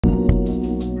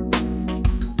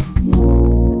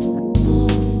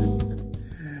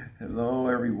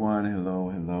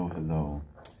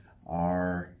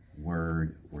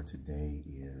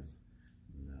is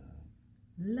love.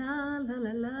 La, la,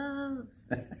 la, love.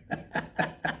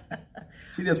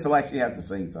 She just feel like she has to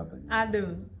sing something. I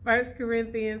do. 1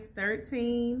 Corinthians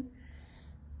 13.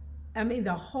 I mean,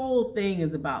 the whole thing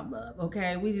is about love,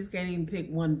 okay? We just can't even pick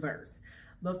one verse.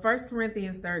 But 1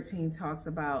 Corinthians 13 talks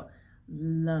about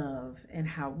love and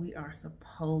how we are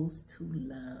supposed to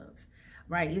love,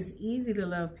 right? It's easy to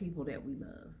love people that we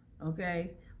love,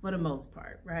 okay? For the most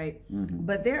part, right?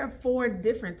 But there are 4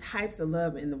 different types of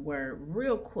love in the word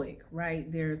real quick,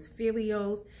 right? There's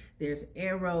philios, there's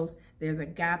eros, there's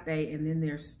agape, and then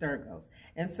there's stergos.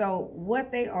 And so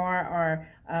what they are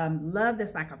love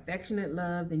that's like affectionate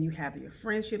love. Then you have your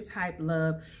friendship type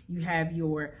love. You have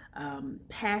your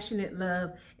passionate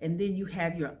love. And then you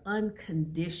have your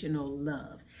unconditional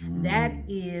love. That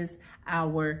is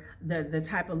the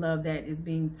type of love that is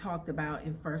being talked about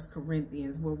in 1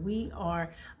 Corinthians, where we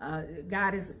are,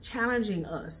 God is challenging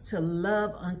us to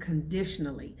love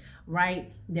unconditionally,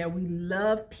 right? That we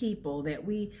love people, that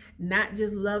we not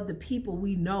just love the people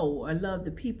we know or love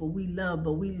the people we love,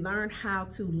 but we learn how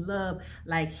to love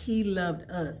like he loved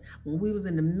us when we was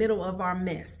in the middle of our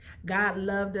mess. God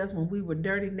loved us when we were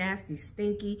dirty, nasty,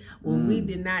 stinky, when we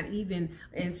did not even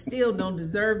and still don't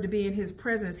deserve to be in his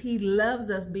presence. He loves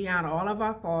us beyond all of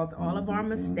our faults, all of our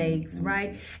mistakes,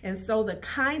 right? And so the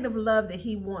kind of love that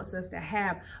he wants us to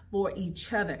have for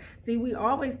each other. See, we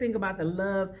always think about the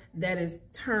love that is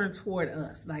turned toward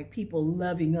us, like people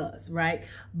loving us, right?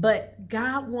 But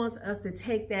God wants us to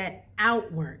take that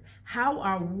outward. How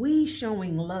are we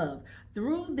showing love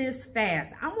through this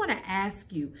fast? I want to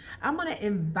ask you, I'm going to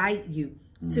invite you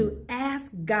to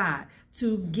ask God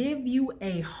to give you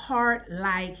a heart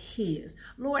like his.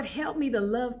 Lord, help me to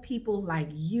love people like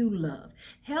you love.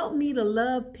 Help me to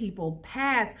love people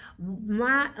past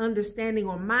my understanding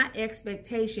or my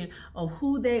expectation of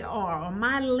who they are or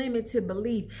my limited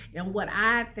belief in what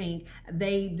I think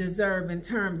they deserve in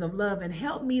terms of love. And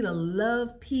help me to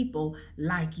love people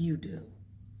like you do.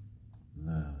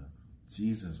 Love.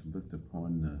 Jesus looked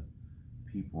upon the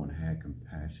people and had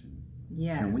compassion.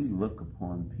 Yes. Can we look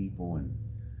upon people and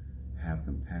have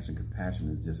compassion? Compassion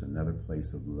is just another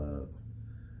place of love.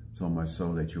 So much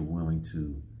so that you're willing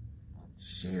to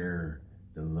share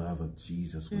the love of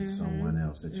Jesus with someone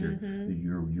else. That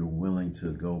you're willing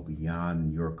to go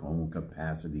beyond your own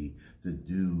capacity to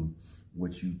do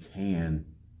what you can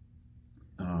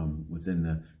within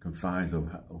the confines of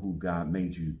who God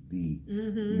made you to be.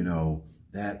 You know,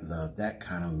 that love, that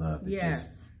kind of love that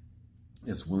just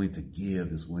is willing to give,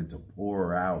 is willing to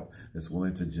pour out, is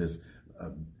willing to just,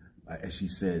 as she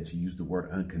said, she used the word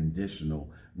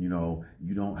unconditional. You know,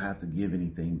 you don't have to give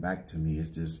anything back to me. It's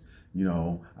just, you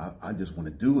know, I just want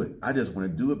to do it. I just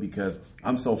want to do it because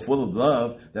I'm so full of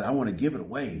love that I want to give it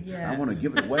away. Yes. I want to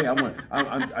give it away. I want,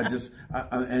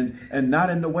 and not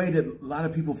in the way that a lot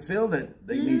of people feel that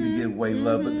they need to give away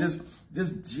love, but just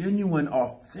genuine,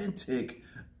 authentic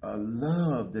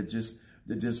love that just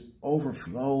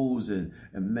overflows and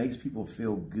makes people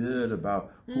feel good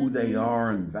about who they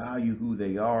are and value who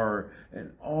they are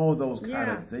and all those kind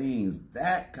of things.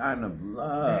 That kind of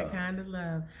love. That kind of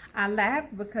love. I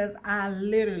laughed because I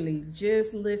literally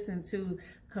just listened to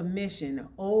Commission,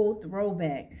 old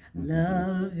throwback.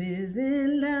 Love is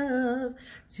in love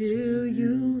to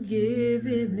you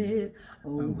giving it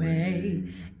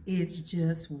away. It's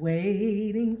just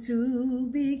waiting to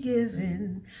be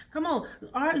given. Come on.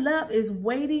 Our love is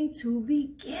waiting to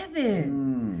be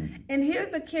given. And here's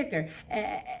the kicker.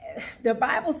 The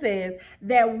Bible says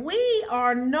that we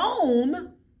are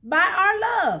known by our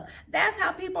love. That's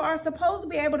how people are supposed to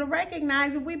be able to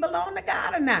recognize if we belong to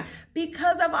God or not.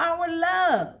 Because of our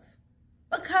love.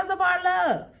 Because of our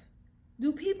love.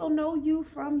 Do people know you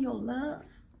from your love?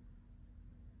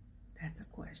 That's a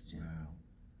question. Wow.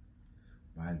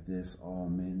 By this all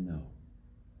men know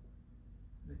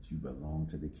that you belong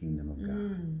to the kingdom of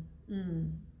God.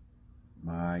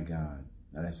 My God.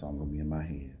 Now that song gonna be in my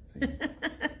head.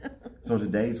 So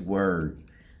today's word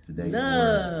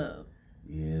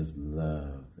is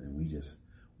love. And we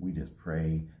just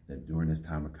pray that during this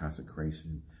time of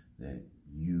consecration that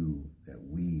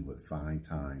we would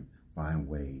find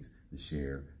ways to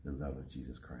share the love of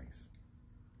Jesus Christ.